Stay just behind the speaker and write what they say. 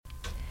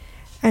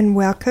and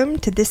welcome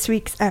to this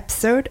week's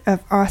episode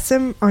of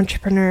Awesome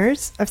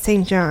Entrepreneurs of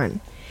St.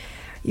 John.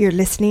 You're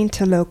listening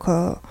to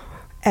local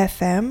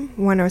FM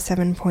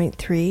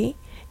 107.3,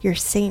 your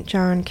St.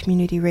 John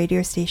community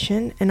radio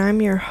station, and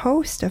I'm your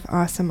host of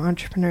Awesome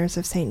Entrepreneurs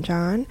of St.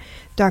 John,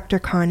 Dr.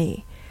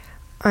 Connie.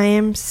 I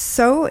am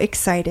so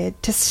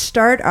excited to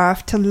start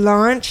off to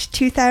launch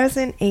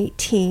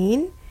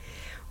 2018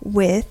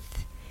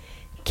 with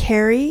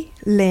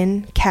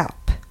Keri-Lynn Calp.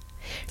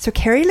 So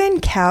Keri-Lynn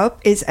Calp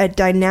is a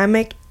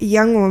dynamic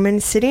young woman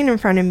sitting in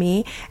front of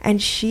me,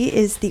 and she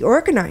is the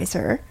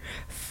organizer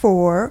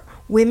for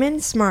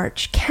Women's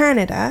March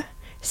Canada,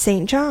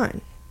 St. John.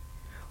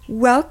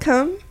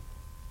 Welcome.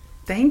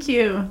 Thank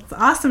you. It's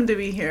awesome to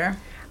be here.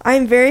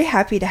 I'm very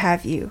happy to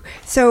have you.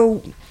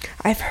 So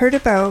I've heard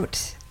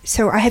about...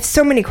 So I have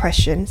so many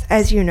questions.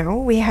 As you know,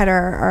 we had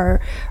our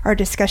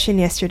discussion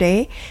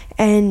yesterday,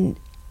 and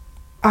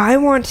I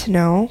want to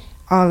know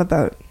all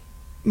about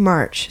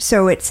March.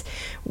 So it's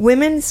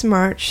Women's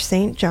March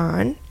St.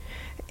 John.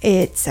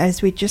 It's,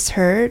 as we just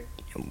heard,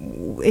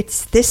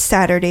 it's this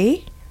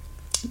Saturday.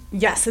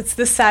 Yes, it's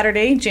this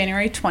Saturday,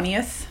 January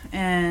 20th,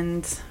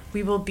 and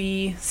we will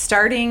be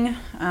starting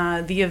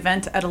the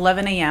event at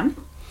 11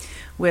 a.m.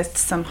 with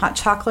some hot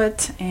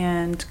chocolate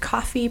and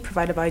coffee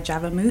provided by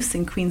Java Moose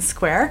in Queen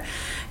Square.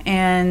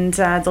 And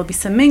there'll be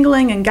some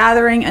mingling and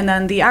gathering, and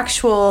then the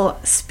actual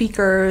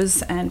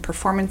speakers and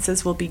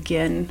performances will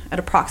begin at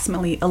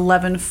approximately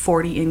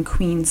 11:40 in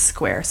Queen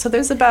Square. So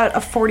there's about a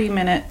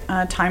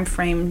 40-minute time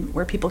frame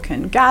where people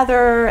can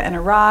gather and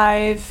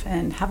arrive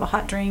and have a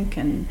hot drink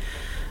and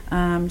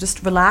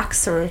just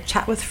relax or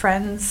chat with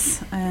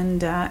friends, and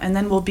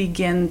then we'll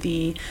begin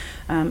the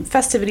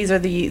festivities or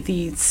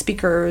the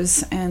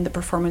speakers and the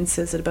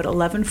performances at about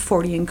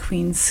 11:40 in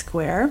Queen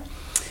Square,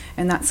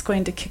 and that's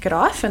going to kick it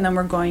off. And then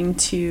we're going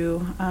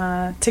to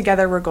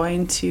together we're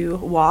going to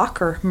walk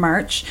or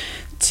march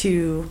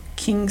to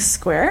King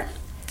Square.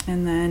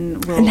 And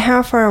then And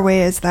how far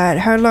away is that?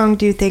 How long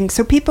do you think?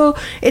 So people,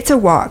 it's a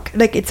walk.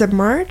 Like, it's a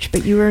march,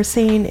 but you were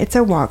saying it's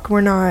a walk.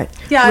 We're not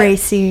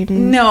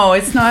racing. No,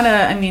 it's not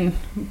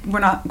we're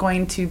not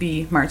going to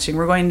be marching.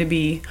 We're going to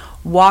be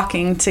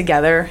walking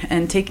together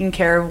and taking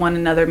care of one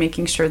another,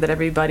 making sure that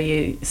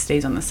everybody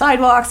stays on the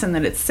sidewalks and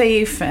that it's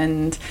safe,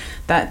 and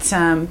that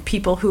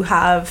people who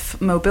have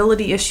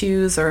mobility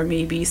issues or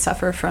maybe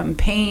suffer from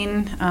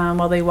pain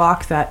while they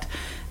walk, that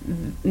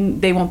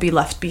they won't be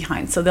left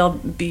behind. So they'll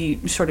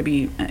be sure to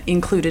be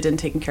included and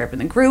taken care of in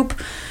the group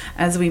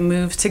as we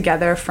move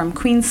together from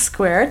Queen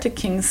Square to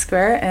King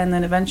Square, and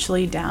then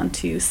eventually down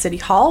to City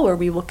Hall, where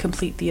we will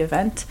complete the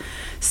event.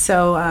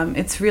 So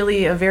it's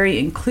really a very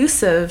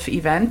inclusive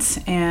event,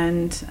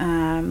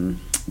 and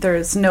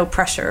there's no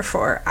pressure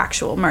for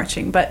actual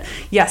marching. But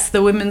yes,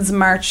 the Women's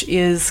March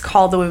is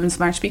called the Women's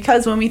March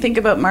because when we think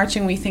about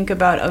marching, we think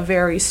about a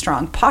very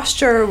strong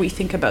posture, we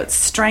think about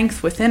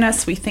strength within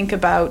us, we think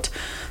about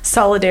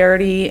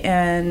solidarity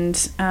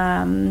and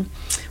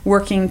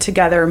working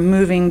together,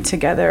 moving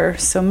together.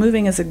 So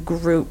moving as a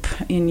group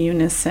in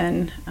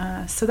unison.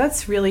 So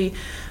that's really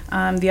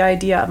the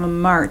idea of a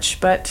march,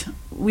 but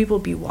we will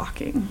be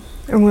walking.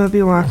 And we'll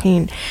be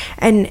walking.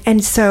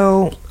 And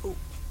so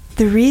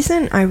the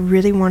reason I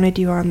really wanted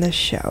you on this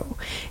show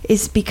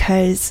is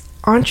because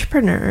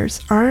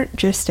entrepreneurs aren't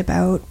just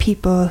about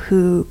people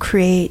who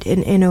create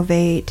and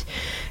innovate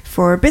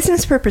for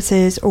business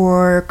purposes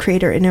or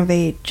create or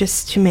innovate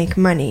just to make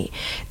money.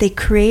 They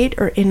create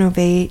or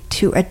innovate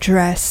to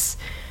address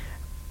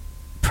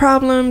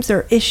problems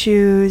or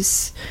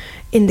issues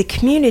in the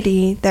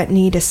community that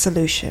need a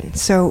solution.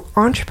 So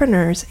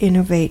entrepreneurs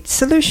innovate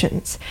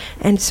solutions.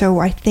 And so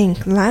I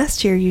think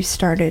last year you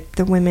started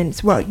the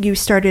Women's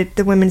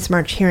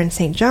March here in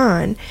St.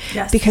 John.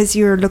 Yes. Because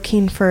you're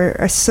looking for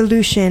a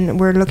solution.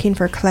 We're looking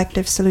for a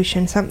collective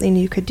solution, something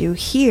you could do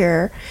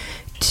here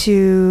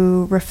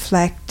to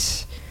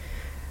reflect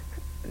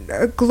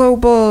a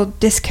global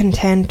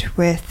discontent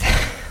with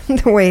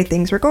the way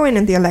things were going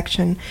in the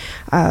election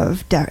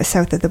of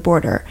south of the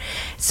border.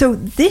 So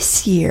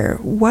this year,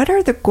 what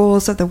are the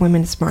goals of the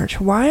Women's March?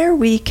 Why are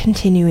we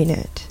continuing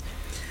it?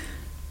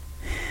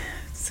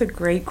 It's a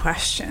great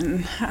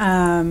question.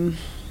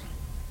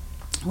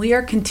 We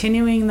are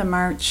continuing the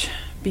march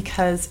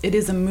because it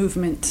is a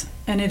movement,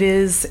 and it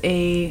is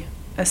a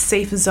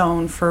safe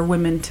zone for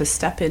women to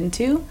step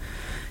into,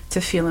 to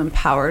feel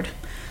empowered.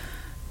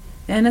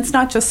 And it's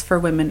not just for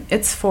women,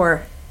 it's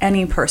for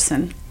any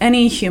person,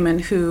 any human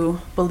who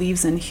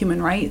believes in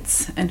human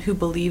rights and who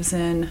believes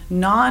in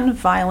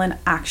non-violent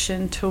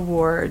action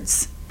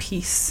towards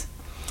peace.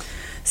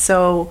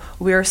 So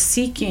we're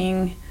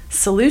seeking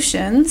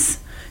solutions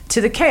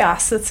to the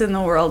chaos that's in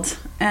the world.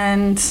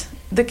 And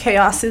the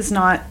chaos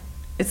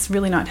it's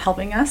really not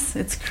helping us.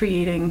 It's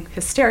creating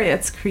hysteria,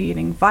 it's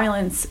creating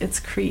violence, it's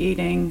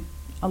creating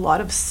a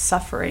lot of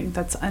suffering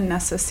that's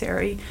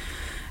unnecessary.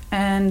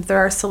 And there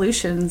are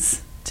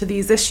solutions to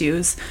these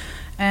issues.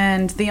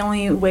 And the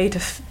only way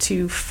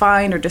to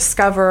find or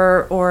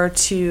discover or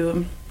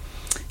to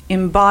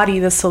embody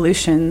the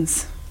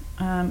solutions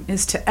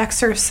is to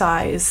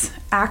exercise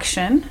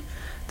action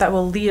that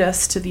will lead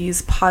us to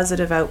these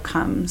positive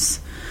outcomes.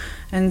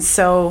 And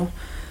so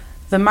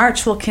the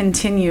march will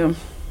continue.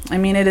 I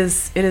mean, it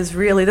is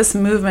really, this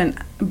movement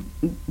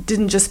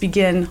didn't just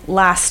begin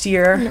last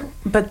year, no.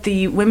 But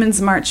the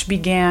Women's March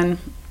began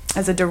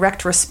as a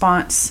direct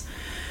response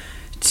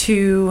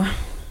to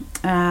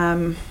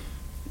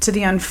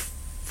the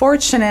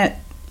unfortunate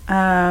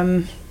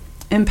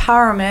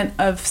empowerment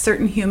of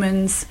certain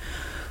humans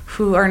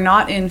who are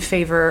not in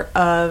favor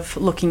of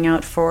looking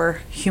out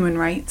for human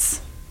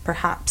rights.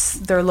 Perhaps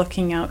they're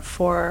looking out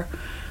for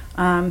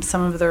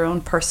some of their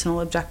own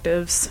personal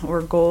objectives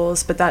or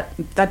goals, but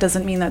that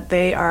doesn't mean that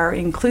they are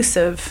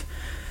inclusive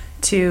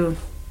to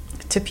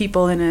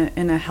people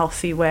in a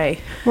healthy way.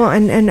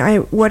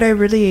 Well, what I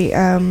really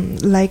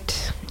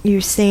liked you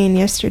saying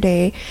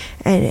yesterday,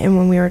 and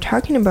when we were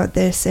talking about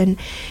this, and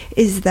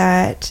is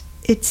that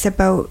it's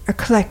about a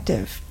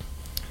collective.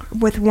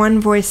 With one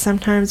voice,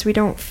 sometimes we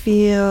don't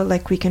feel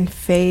like we can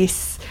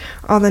face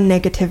all the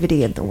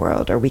negativity in the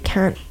world, or we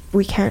can't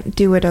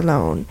do it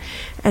alone.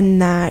 And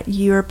that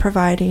you're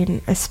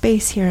providing a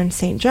space here in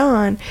St.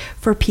 John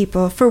for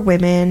people, for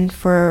women,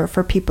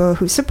 for people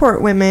who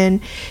support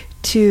women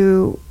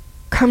to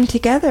come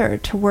together,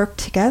 to work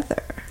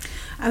together.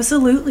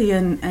 Absolutely,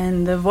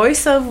 and the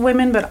voice of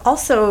women, but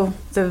also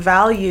the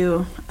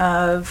value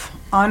of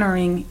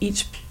honoring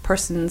each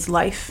person's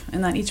life,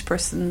 and that each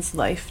person's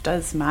life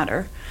does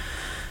matter.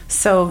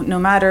 So no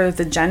matter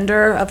the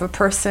gender of a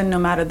person, no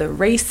matter the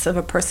race of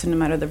a person, no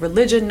matter the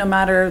religion, no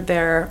matter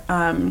their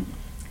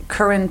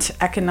current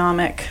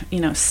economic,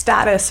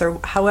 status, or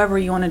however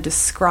you want to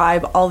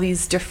describe all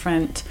these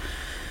different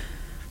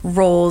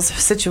roles,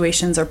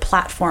 situations, or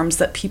platforms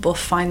that people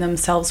find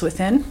themselves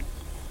within,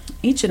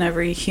 each and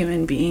every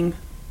human being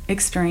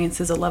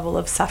experiences a level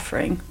of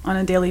suffering on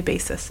a daily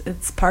basis.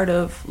 It's part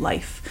of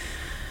life.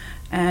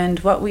 And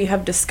what we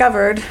have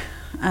discovered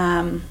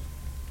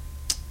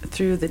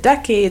through the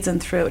decades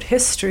and throughout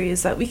history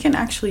is that we can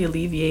actually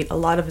alleviate a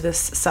lot of this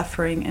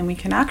suffering, and we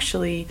can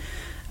actually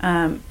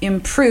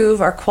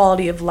improve our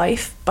quality of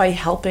life by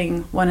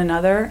helping one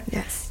another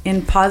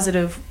in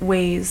positive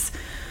ways.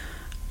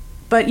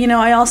 But,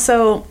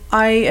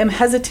 I am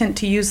hesitant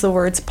to use the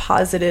words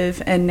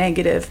positive and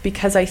negative,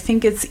 because I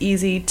think it's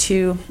easy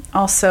to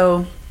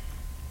also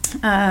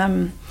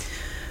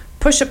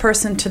push a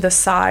person to the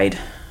side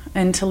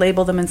and to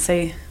label them and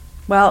say,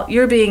 well,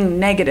 you're being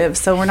negative,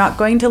 so we're not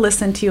going to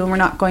listen to you, and we're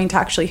not going to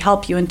actually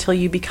help you until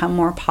you become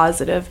more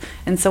positive.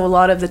 And so a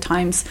lot of the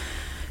times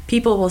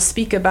people will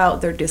speak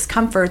about their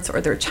discomforts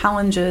or their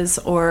challenges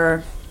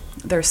or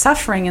their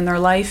suffering in their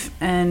life,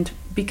 and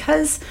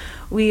because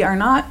we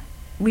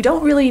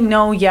don't really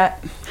know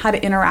yet how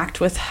to interact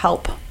with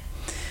help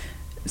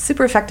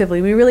super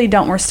effectively. We really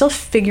don't. We're still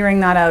figuring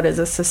that out as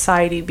a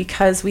society,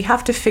 because we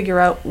have to figure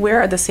out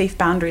where are the safe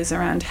boundaries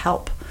around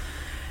help.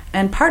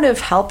 And part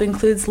of help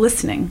includes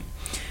listening.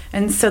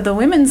 And so the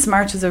Women's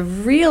March is a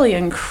really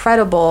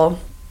incredible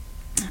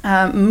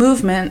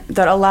movement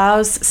that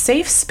allows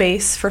safe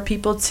space for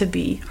people to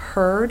be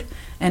heard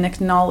and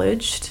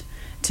acknowledged,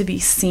 to be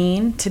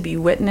seen, to be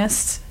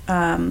witnessed,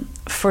 to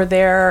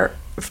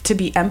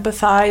be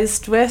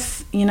empathized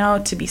with,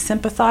 to be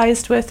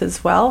sympathized with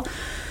as well.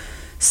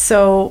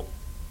 So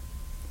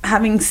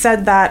having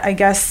said that, I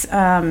guess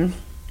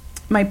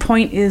my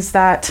point is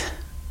that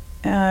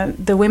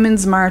the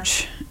Women's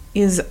March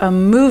is a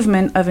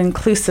movement of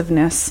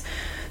inclusiveness,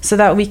 so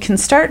that we can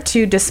start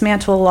to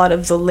dismantle a lot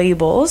of the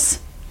labels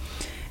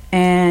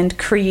and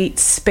create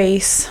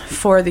space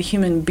for the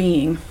human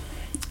being,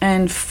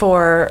 and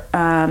for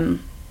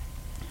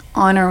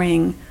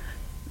honoring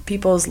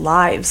people's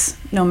lives,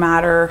 no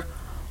matter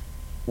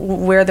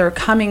where they're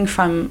coming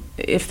from.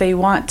 If they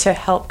want to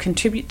help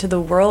contribute to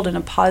the world in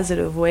a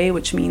positive way,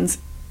 which means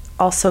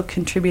also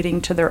contributing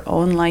to their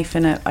own life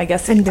in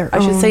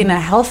a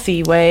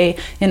healthy way,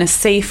 in a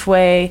safe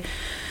way,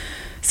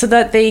 so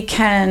that they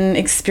can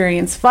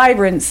experience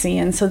vibrancy,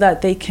 and so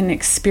that they can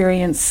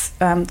experience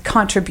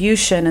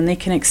contribution, and they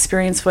can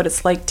experience what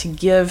it's like to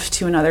give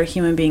to another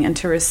human being and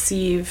to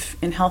receive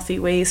in healthy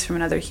ways from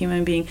another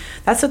human being.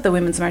 That's what the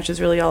Women's March is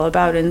really all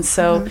about. And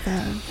so,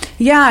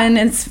 and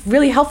it's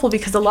really helpful,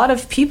 because a lot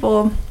of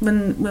people,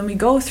 when we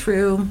go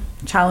through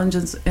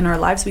challenges in our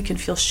lives, we can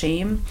feel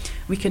shame,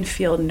 we can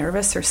feel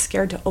nervous or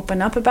scared to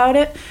open up about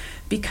it,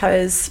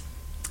 because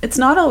it's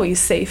not always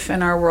safe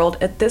in our world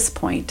at this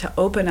point to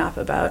open up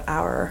about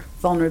our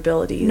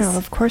vulnerabilities. No,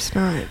 of course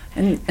not.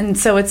 And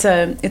so it's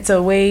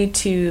a way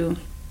to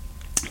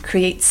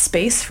create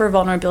space for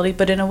vulnerability,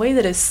 but in a way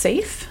that is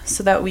safe,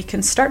 so that we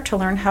can start to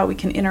learn how we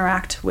can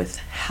interact with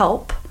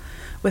help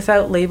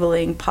without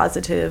labeling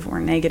positive or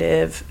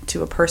negative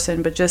to a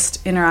person, but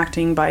just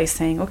interacting by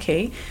saying,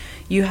 okay,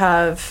 you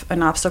have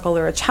an obstacle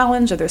or a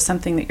challenge, or there's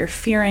something that you're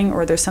fearing,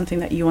 or there's something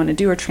that you want to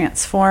do or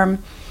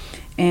transform,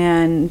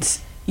 and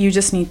you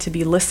just need to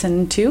be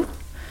listened to.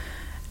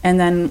 And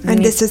then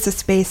this is a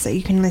space that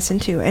you can listen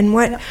to. And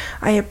what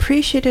I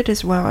appreciated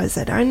as well is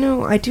that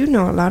I do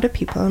know a lot of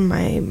people in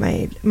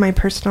my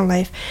personal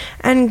life,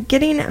 and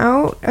getting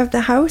out of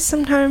the house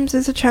sometimes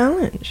is a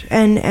challenge,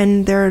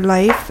 and their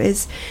life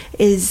is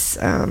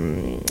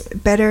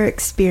better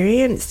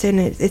experienced, and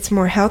it's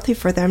more healthy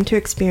for them to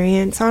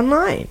experience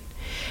online.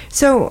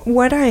 So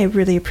what I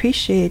really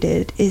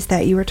appreciated is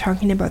that you were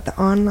talking about the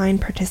online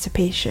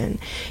participation.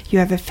 You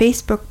have a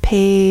Facebook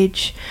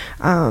page,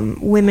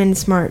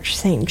 Women's March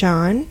St.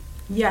 John.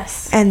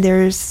 Yes. And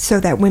there's so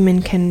that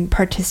women can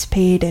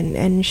participate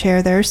and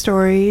share their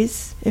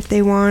stories if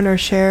they want, or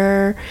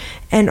share,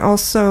 and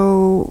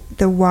also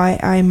the Why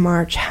I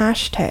March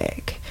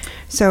hashtag.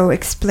 So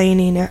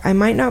explaining, I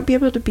might not be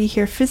able to be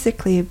here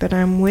physically, but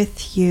I'm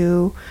with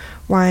you.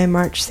 Why I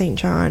March St.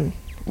 John.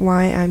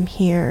 Why I'm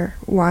here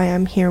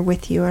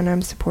with you, and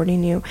I'm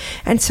supporting you.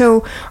 And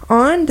so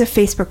on the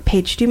Facebook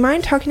page, do you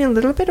mind talking a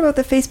little bit about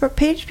the Facebook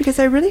page? Because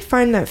I really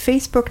find that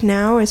Facebook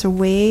now is a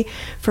way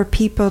for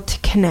people to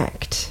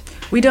connect.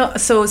 We don't,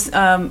 so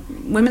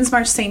Women's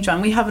March St.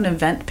 John, we have an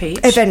event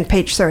page. Not a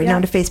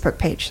Facebook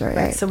page, sorry.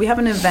 Right. So we have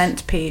an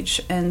event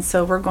page, and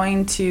so we're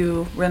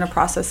in a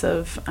process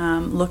of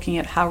looking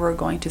at how we're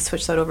going to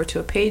switch that over to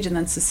a page and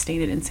then sustain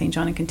it in St.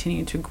 John and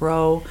continue to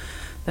grow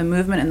the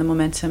movement and the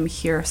momentum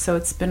here. So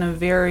it's been a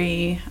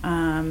very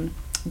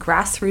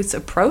grassroots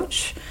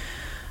approach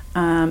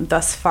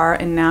thus far,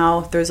 and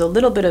now there's a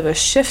little bit of a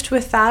shift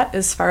with that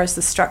as far as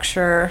the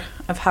structure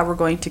of how we're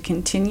going to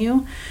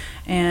continue.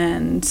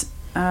 And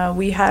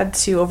we had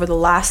to, over the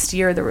last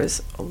year, there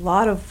was a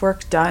lot of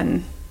work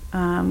done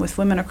with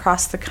women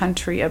across the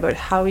country about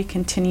how we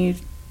can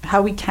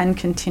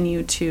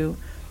continue to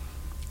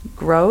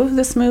grow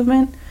this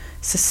movement,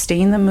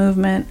 sustain the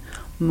movement,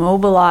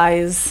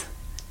 mobilize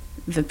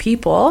the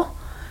people,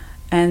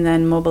 and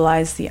then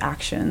mobilize the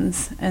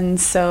actions.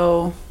 And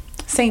so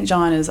St.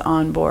 John is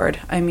on board.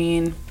 I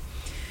mean,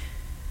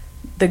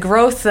 the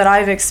growth that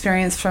I've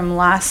experienced from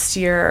last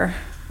year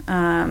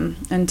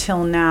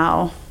until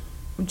now,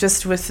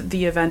 just with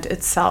the event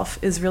itself,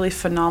 is really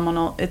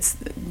phenomenal. It's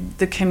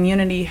the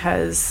community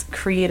has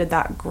created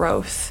that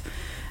growth,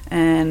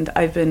 and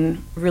I've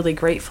been really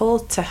grateful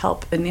to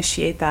help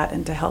initiate that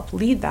and to help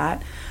lead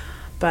that.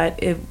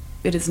 But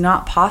it is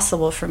not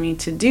possible for me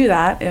to do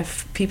that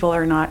if people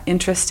are not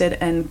interested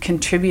and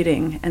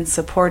contributing and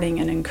supporting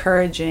and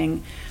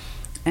encouraging.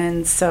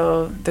 And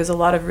so there's a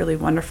lot of really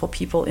wonderful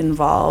people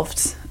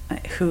involved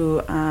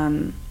who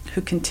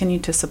continue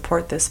to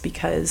support this,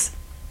 because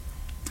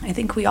I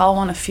think we all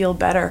want to feel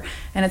better,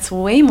 and it's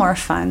way more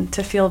fun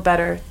to feel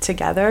better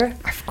together.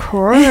 Of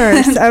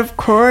course, of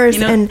course.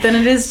 Than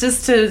it is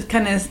just to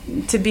kind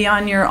of to be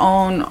on your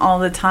own all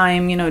the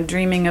time,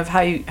 dreaming of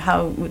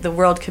how the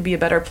world could be a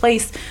better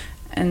place.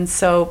 And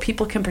so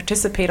people can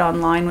participate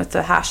online with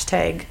the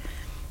hashtag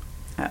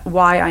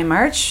Why I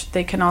March.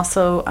 They can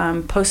also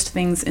post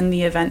things in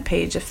the event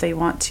page if they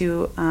want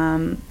to,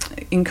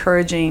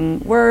 encouraging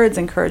words,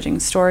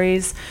 encouraging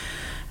stories.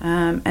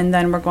 And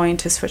then we're going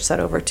to switch that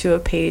over to a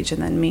page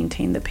and then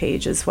maintain the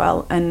page as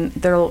well. And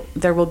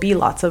there will be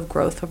lots of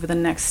growth over the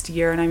next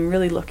year, and I'm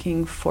really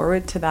looking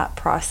forward to that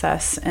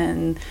process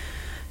and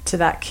to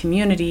that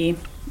community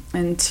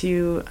and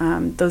to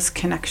those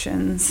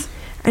connections.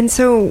 And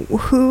so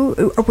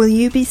who will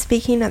you be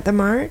speaking at the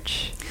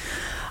march?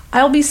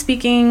 I'll be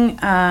speaking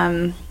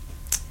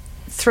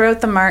throughout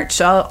the march.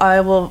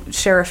 I will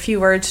share a few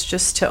words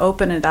just to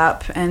open it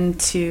up and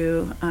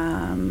to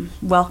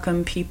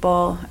welcome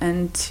people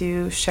and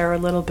to share a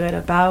little bit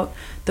about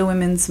the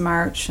Women's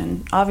March.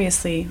 And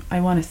obviously,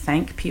 I want to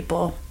thank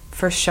people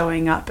for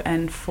showing up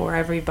and for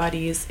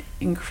everybody's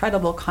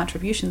incredible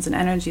contributions and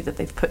energy that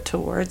they've put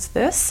towards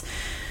this.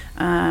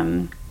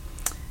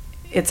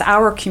 It's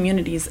our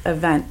community's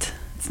event.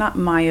 It's not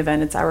my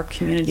event, it's our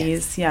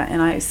community's. Yes. Yeah,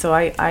 and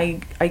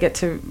I get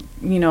to,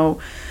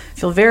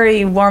 feel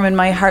very warm in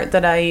my heart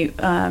that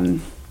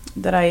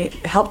I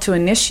helped to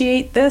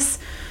initiate this.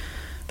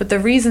 But the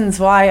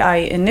reasons why I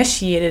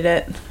initiated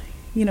it,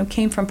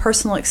 came from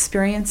personal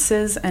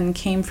experiences and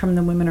came from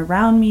the women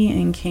around me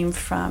and came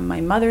from my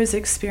mother's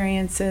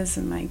experiences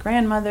and my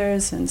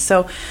grandmother's. And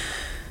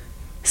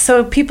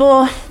so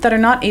people that are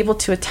not able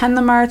to attend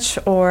the march,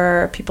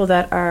 or people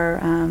that are,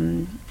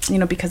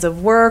 because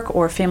of work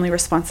or family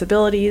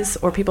responsibilities,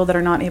 or people that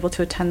are not able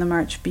to attend the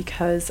march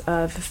because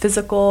of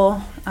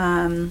physical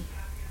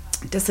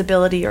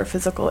disability or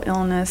physical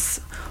illness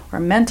or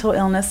mental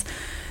illness,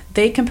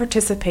 they can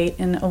participate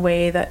in a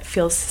way that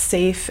feels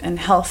safe and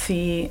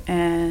healthy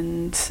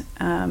and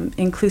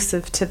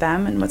inclusive to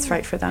them and what's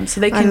right for them.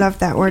 So they can. I love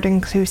that word,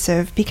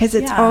 inclusive, because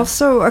it's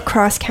also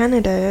across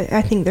Canada.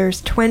 I think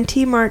there's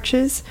 20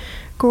 marches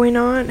going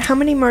on. How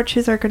many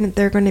marches are going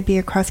to be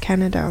across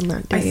Canada on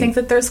that day? I think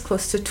that there's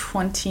close to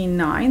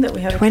 29 that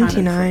we have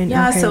 29.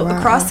 Yeah, okay, so wow.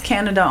 Across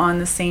Canada on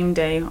the same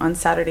day, on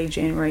Saturday,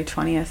 January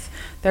 20th,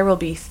 there will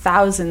be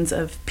thousands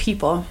of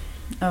people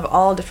of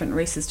all different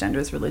races,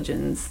 genders,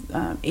 religions,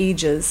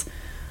 ages,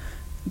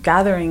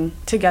 gathering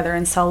together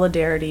in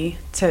solidarity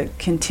to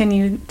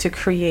continue to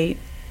create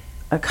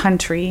a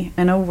country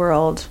and a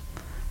world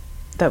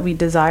that we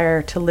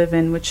desire to live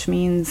in, which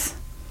means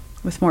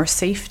with more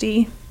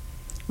safety,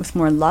 with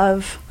more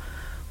love,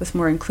 with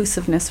more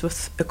inclusiveness,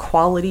 with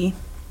equality,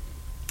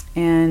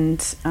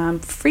 and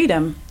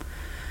freedom,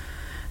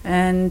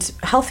 and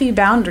healthy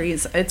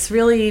boundaries. It's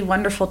really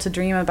wonderful to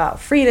dream about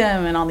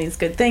freedom and all these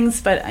good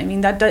things, but I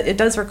mean it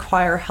does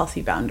require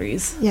healthy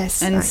boundaries.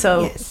 Yes. And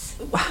so yes.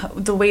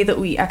 the way that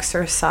we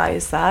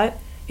exercise that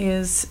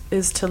is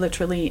to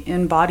literally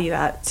embody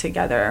that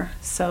together.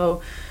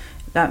 So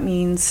that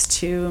means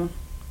to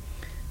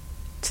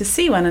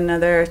see one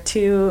another,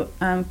 to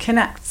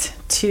connect,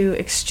 to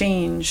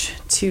exchange,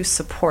 to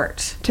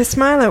support, to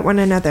smile at one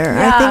another.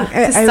 Yeah, I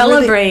think to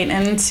celebrate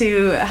and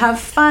to have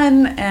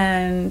fun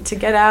and to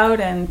get out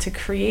and to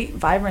create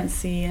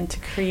vibrancy and to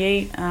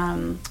create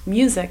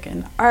music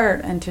and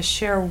art and to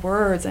share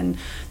words. And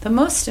the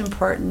most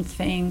important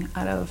thing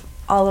out of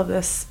all of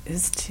this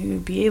is to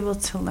be able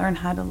to learn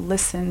how to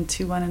listen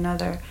to one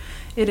another.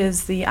 It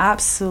is the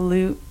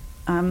absolute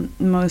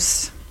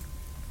most,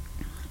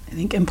 I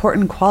think,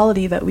 important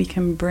quality that we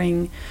can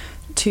bring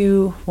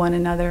to one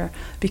another,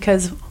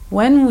 because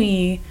when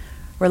we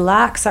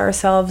relax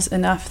ourselves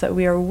enough that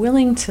we are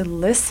willing to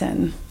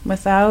listen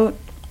without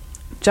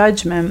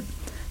judgment,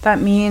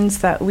 that means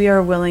that we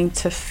are willing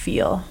to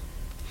feel.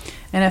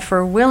 And if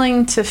we're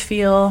willing to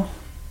feel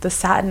the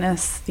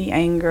sadness, the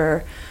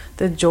anger,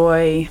 the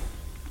joy,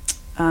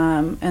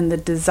 and the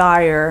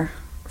desire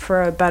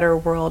for a better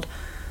world,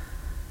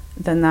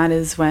 then that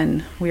is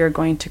when we are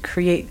going to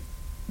create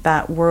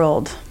that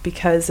world.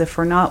 Because if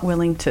we're not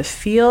willing to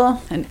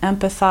feel and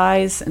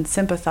empathize and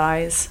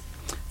sympathize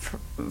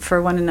for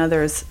one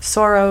another's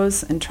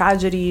sorrows and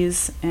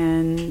tragedies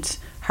and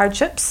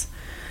hardships,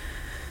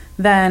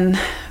 then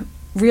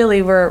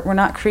really we're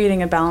not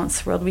creating a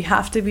balanced world. We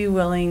have to be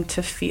willing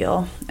to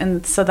feel,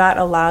 and so that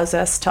allows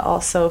us to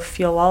also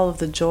feel all of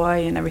the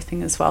joy and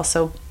everything as well.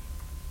 So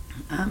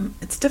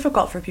it's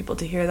difficult for people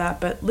to hear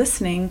that, but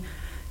listening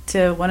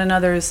to one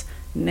another's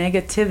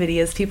negativity,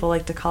 as people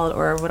like to call it,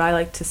 or what I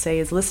like to say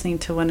is listening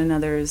to one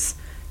another's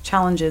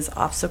challenges,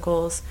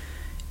 obstacles.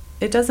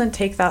 It doesn't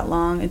take that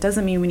long. It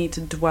doesn't mean we need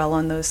to dwell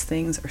on those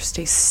things or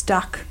stay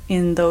stuck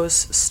in those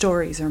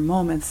stories or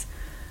moments,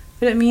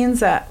 but it means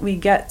that we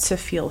get to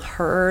feel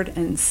heard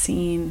and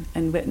seen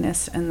and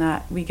witnessed, and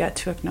that we get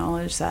to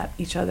acknowledge that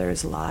each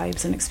other's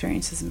lives and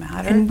experiences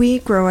matter. And we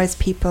grow as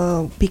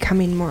people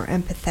becoming more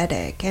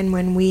empathetic. And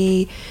when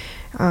we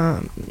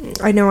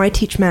I know I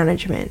teach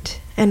management,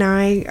 and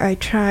I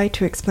try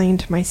to explain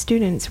to my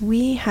students,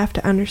 we have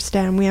to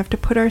understand, we have to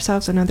put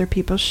ourselves in other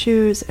people's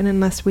shoes, and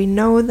unless we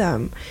know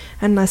them,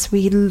 unless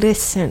we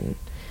listen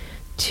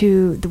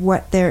to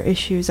what their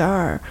issues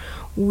are,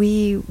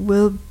 we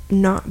will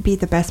not be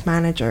the best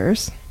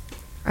managers.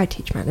 I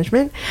teach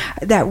management,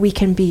 that we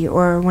can be,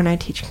 or when I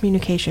teach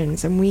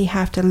communications, and we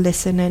have to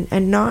listen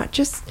and not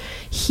just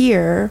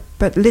hear,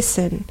 but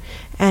listen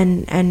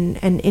and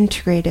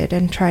integrate it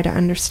and try to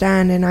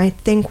understand. And I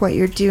think what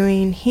you're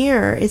doing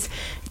here is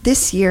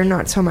this year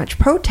not so much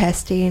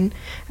protesting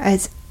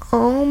as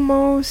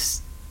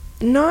almost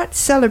not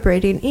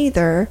celebrating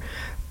either,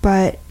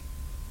 but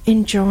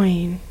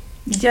enjoying.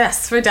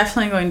 Yes, we're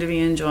definitely going to be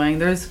enjoying.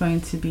 There's going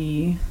to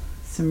be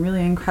some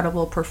really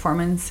incredible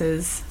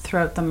performances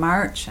throughout the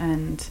march,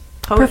 and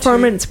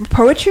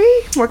poetry.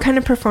 What kind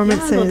of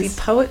performances? Yeah, there'll be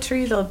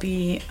poetry, there'll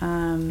be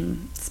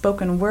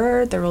spoken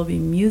word, there will be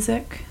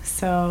music.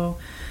 So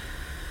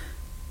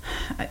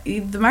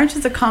the march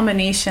is a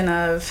combination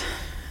of,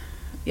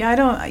 I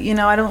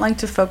don't like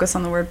to focus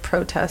on the word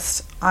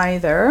protest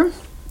either.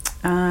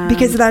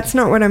 Because that's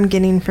not what I'm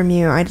getting from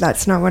you.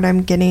 That's not what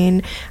I'm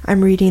getting.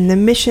 I'm reading the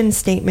mission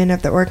statement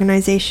of the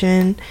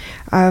organization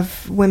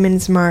of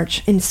Women's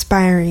March: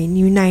 inspiring,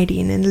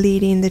 uniting, and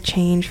leading the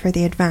change for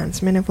the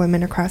advancement of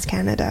women across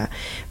Canada,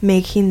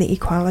 making the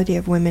equality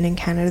of women in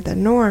Canada the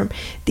norm.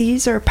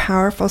 These are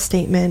powerful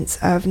statements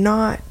of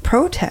not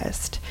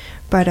protest,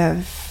 but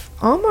of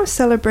almost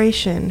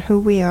celebration, who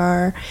we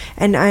are.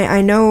 And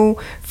I know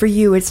for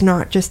you it's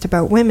not just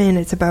about women,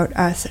 it's about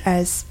us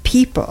as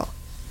people.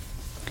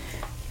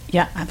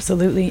 Yeah,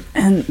 absolutely.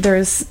 And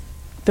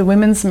the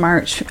Women's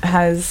March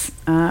has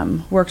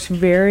worked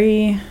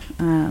very,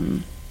 I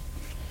don't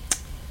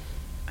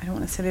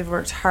want to say they've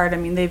worked hard. I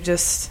mean,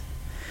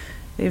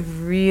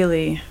 they've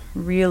really,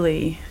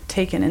 really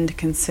taken into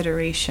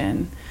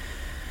consideration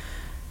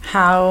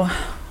how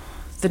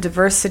the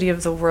diversity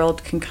of the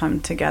world can come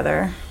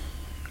together.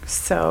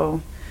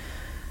 So,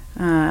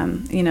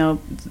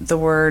 the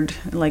word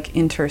like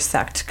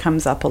intersect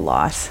comes up a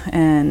lot,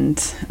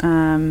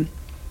 and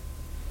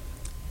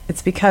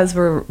it's because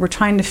we're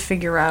trying to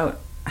figure out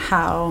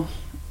how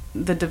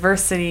the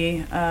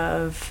diversity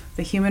of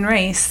the human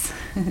race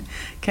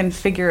can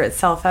figure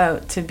itself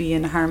out to be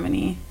in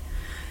harmony.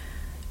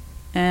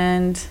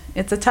 And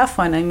it's a tough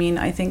one. I mean,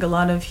 I think a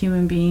lot of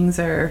human beings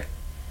are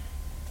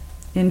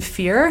in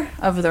fear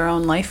of their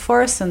own life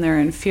force, and they're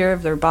in fear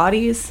of their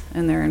bodies,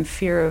 and they're in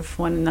fear of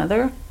one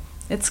another.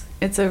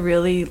 It's a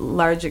really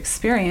large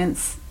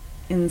experience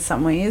in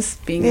some ways,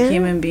 being a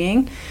human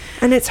being.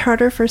 And it's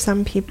harder for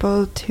some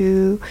people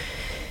to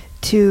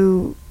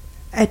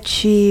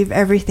achieve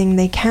everything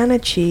they can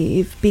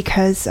achieve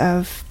because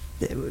of,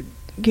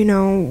 you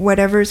know,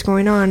 whatever's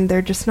going on.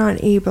 They're just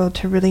not able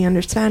to really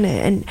understand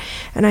it.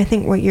 And I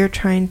think what you're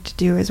trying to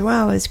do as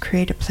well is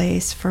create a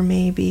place for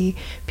maybe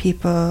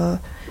people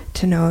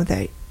to know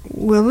that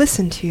we'll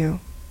listen to you.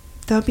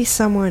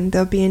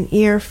 There'll be an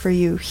ear for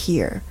you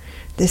here.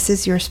 This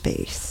is your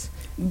space.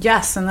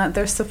 Yes, and that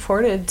they're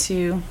supported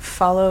to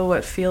follow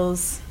what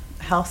feels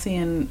healthy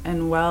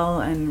and well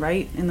and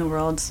right in the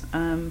world.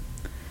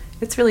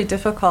 It's really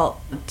difficult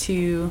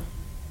to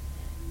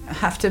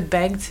have to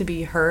beg to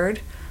be heard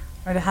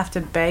or to have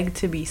to beg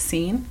to be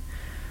seen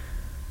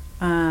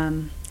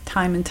time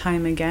and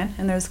time again.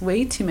 And there's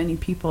way too many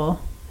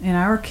people in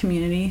our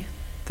community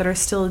that are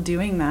still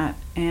doing that.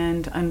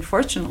 And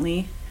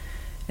unfortunately,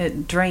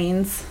 it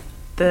drains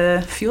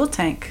the fuel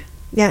tank.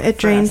 Yeah, it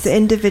drains the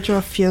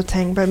individual fuel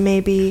tank, but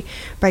maybe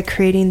by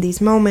creating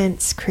these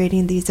moments,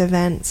 creating these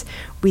events,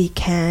 we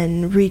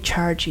can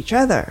recharge each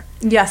other.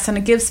 Yes, and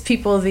it gives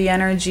people the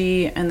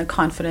energy and the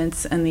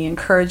confidence and the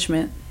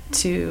encouragement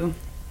to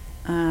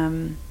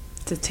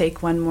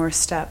take one more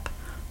step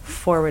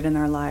forward in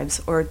their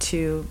lives, or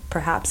to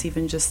perhaps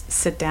even just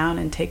sit down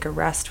and take a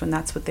rest when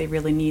that's what they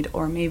really need.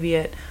 Or maybe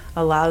it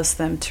allows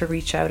them to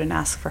reach out and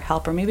ask for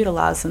help, or maybe it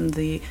allows them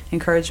the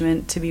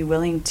encouragement to be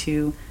willing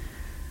to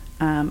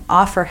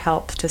offer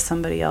help to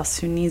somebody else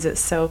who needs it.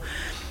 So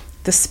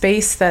the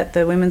space that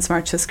the Women's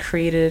March has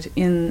created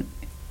in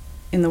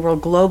the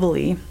world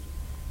globally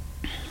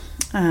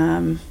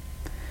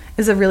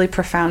is a really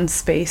profound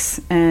space,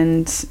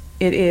 and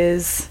it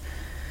is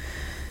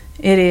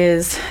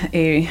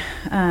a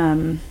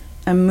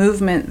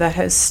movement that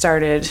has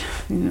started,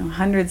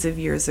 hundreds of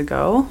years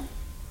ago.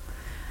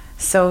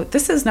 So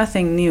this is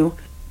nothing new.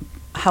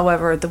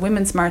 However, the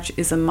Women's March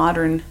is a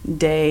modern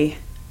day.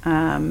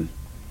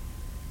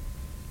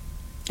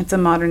 It's a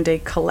modern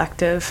day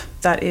collective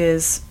that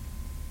is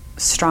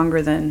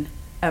stronger than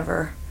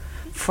ever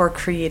for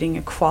creating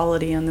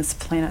equality on this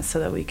planet, so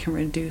that we can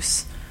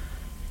reduce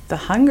the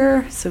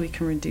hunger, so we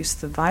can reduce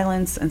the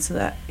violence, and so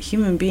that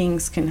human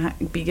beings can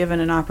be given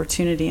an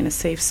opportunity and a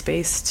safe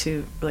space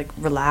to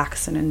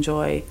relax and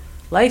enjoy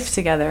life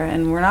together.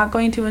 And we're not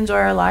going to enjoy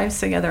our lives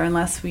together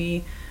unless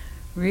we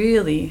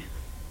really,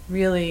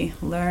 really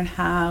learn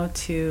how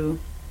to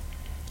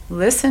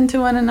listen to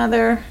one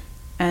another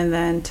and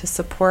then to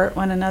support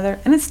one another.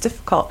 And it's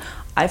difficult.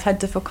 I've had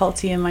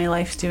difficulty in my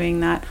life doing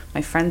that.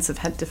 My friends have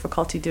had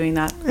difficulty doing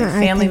that. My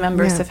family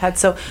members have had.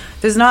 So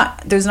there's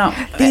not These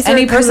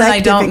any person I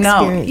don't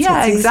know.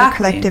 Yeah, These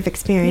exactly. are collective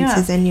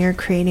experiences, and you're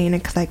creating a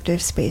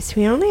collective space.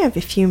 We only have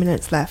a few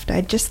minutes left.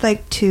 I'd just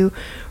like to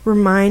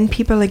remind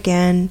people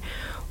again,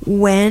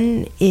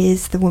 when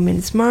is the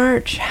Women's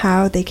March,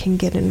 how they can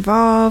get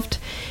involved.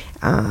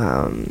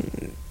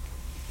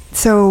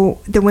 So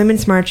the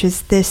Women's March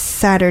is this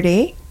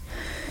Saturday.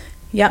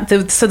 Yeah,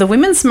 so the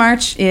Women's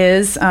March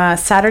is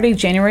Saturday,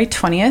 January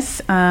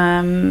 20th.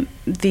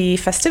 The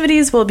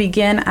festivities will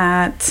begin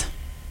at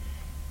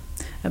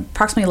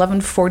approximately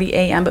 11:40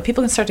 a.m., but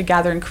people can start to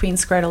gather in Queen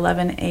Square at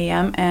 11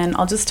 a.m. And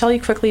I'll just tell you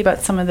quickly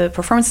about some of the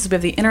performances. We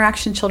have the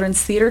Interaction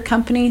Children's Theatre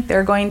Company.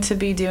 They're going to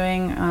be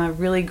doing a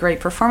really great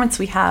performance.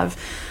 We have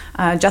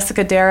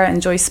Jessica Dara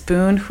and Joyce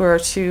Boone, who are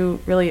two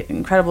really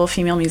incredible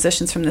female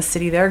musicians from the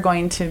city. They're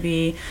going to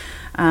be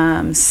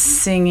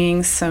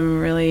singing some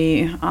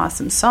really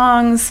awesome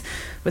songs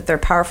with their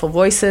powerful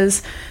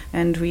voices.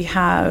 And we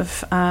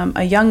have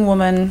a young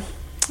woman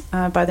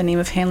by the name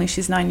of Hanley.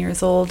 She's 9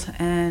 years old,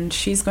 and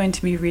she's going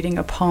to be reading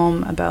a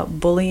poem about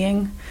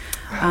bullying.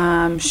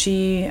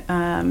 She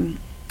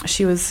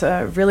was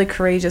a really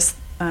courageous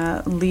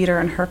leader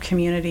in her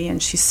community,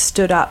 and she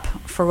stood up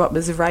for what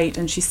was right,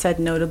 and she said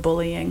no to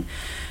bullying.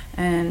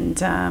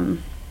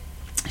 And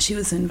she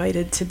was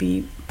invited to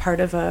be part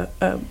of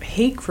a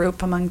hate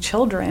group among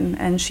children,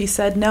 and she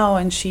said no,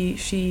 and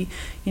she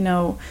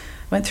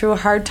went through a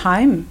hard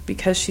time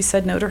because she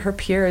said no to her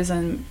peers,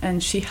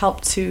 and she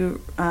helped to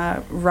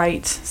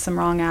right some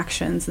wrong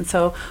actions. And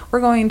so we're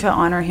going to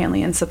honor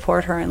Hanley and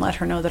support her and let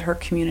her know that her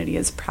community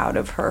is proud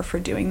of her for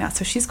doing that.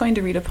 So she's going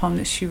to read a poem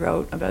that she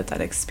wrote about that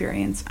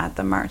experience at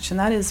the march, and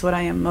that is what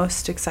I am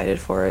most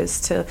excited for,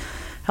 is to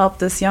help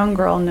this young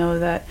girl know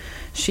that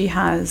she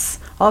has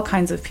all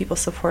kinds of people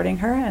supporting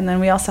her. And then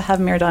we also have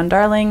Mayor Don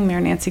Darling,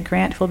 Mayor Nancy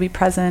Grant, who will be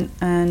present,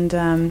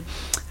 and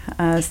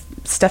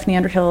Stephanie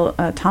Underhill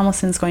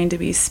Tomlinson is going to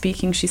be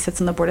speaking. She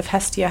sits on the board of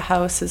Hestia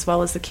House as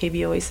well as the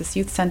KB Oasis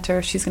Youth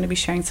Center. She's going to be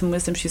sharing some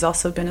wisdom. She's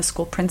also been a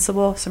school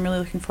principal, so I'm really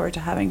looking forward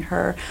to having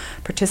her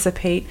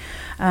participate.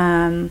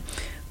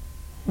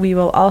 We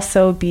will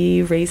also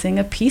be raising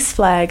a peace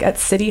flag at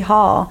City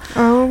Hall.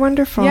 Oh,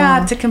 wonderful!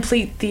 Yeah, to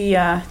complete the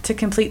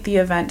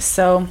event.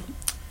 So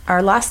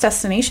our last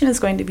destination is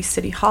going to be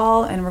City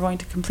Hall, and we're going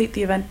to complete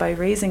the event by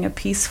raising a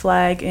peace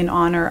flag in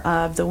honor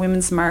of the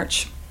Women's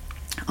March,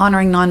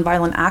 honoring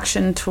nonviolent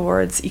action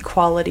towards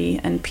equality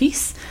and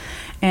peace.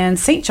 And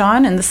St.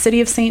 John and the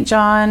City of St.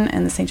 John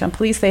and the St. John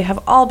Police, they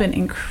have all been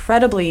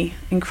incredibly,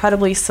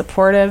 incredibly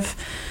supportive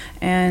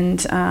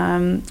And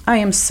I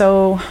am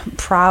so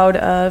proud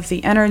of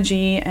the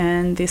energy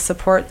and the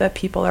support that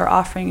people are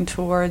offering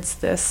towards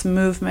this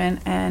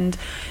movement. And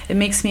it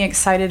makes me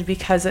excited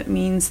because it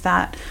means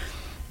that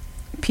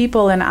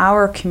people in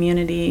our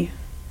community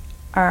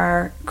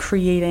are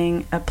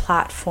creating a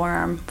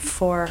platform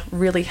for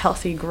really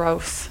healthy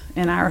growth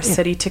in our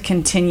city to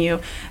continue,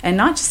 and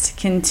not just to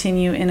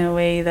continue in a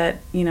way that,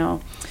 you know,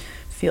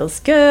 feels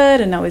good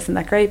and always isn't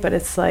that great, but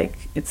it's like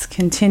it's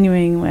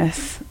continuing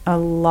with a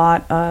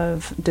lot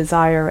of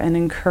desire and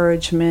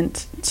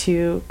encouragement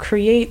to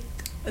create,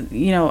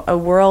 you know, a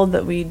world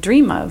that we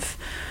dream of,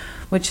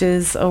 which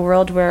is a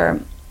world where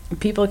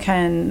people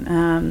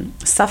can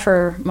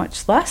suffer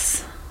much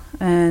less,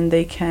 and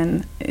they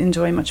can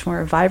enjoy much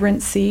more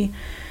vibrancy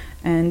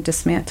and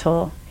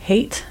dismantle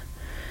hate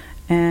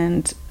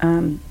and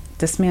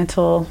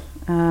dismantle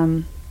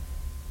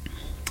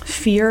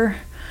fear,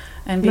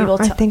 and be able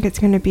to... I think it's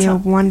going to be a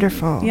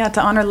wonderful... Yeah,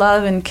 to honor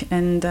love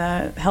and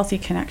healthy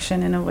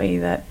connection in a way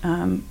that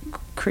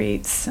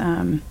creates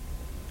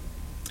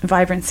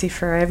vibrancy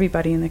for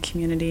everybody in the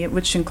community,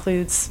 which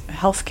includes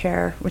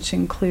healthcare, which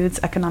includes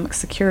economic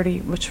security,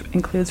 which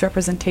includes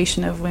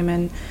representation of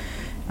women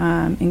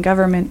in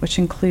government, which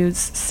includes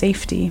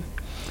safety.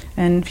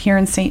 And here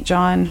in St.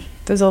 John,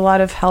 there's a lot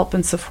of help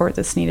and support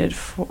that's needed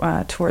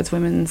towards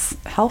women's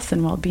health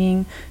and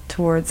well-being,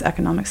 towards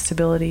economic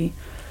stability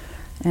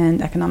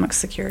and economic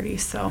security.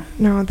 So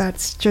no,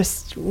 that's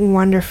just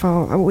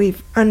wonderful.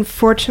 We've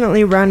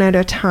unfortunately run out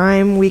of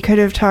time. We could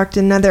have talked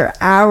another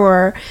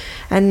hour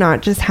and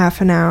not just half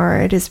an hour.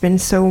 It has been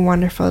so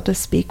wonderful to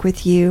speak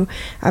with you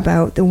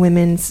about the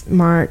Women's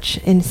March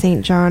in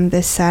St. John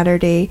this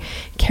Saturday.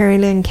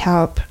 Keri-Lynn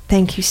Calp,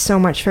 thank you so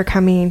much for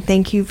coming.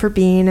 Thank you for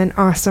being an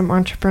awesome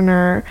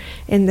entrepreneur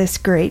in this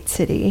great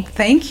city.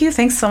 Thank you.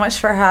 Thanks so much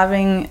for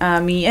having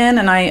me in.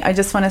 And I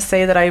just want to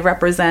say that I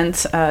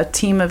represent a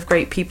team of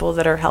great people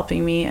that are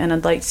helping me. And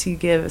I'd like to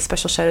give a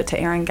special shout out to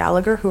Erin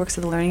Gallagher, who works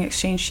at the Learning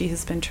Exchange. She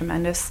has been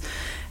tremendous.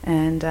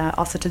 And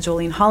also to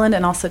Jolene Holland,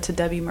 and also to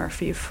Debbie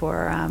Murphy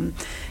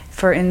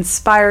for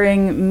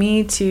inspiring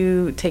me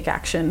to take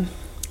action.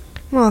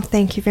 Well,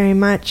 thank you very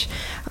much.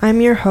 I'm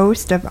your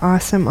host of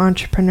Awesome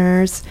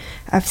Entrepreneurs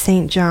of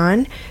St.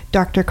 John,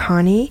 Dr.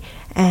 Connie,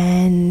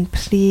 and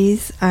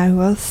please, I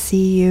will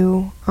see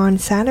you on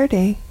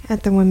Saturday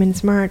at the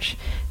Women's March.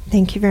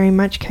 Thank you very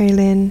much,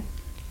 Keri-Lynn.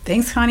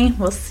 Thanks, Connie.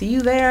 We'll see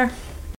you there.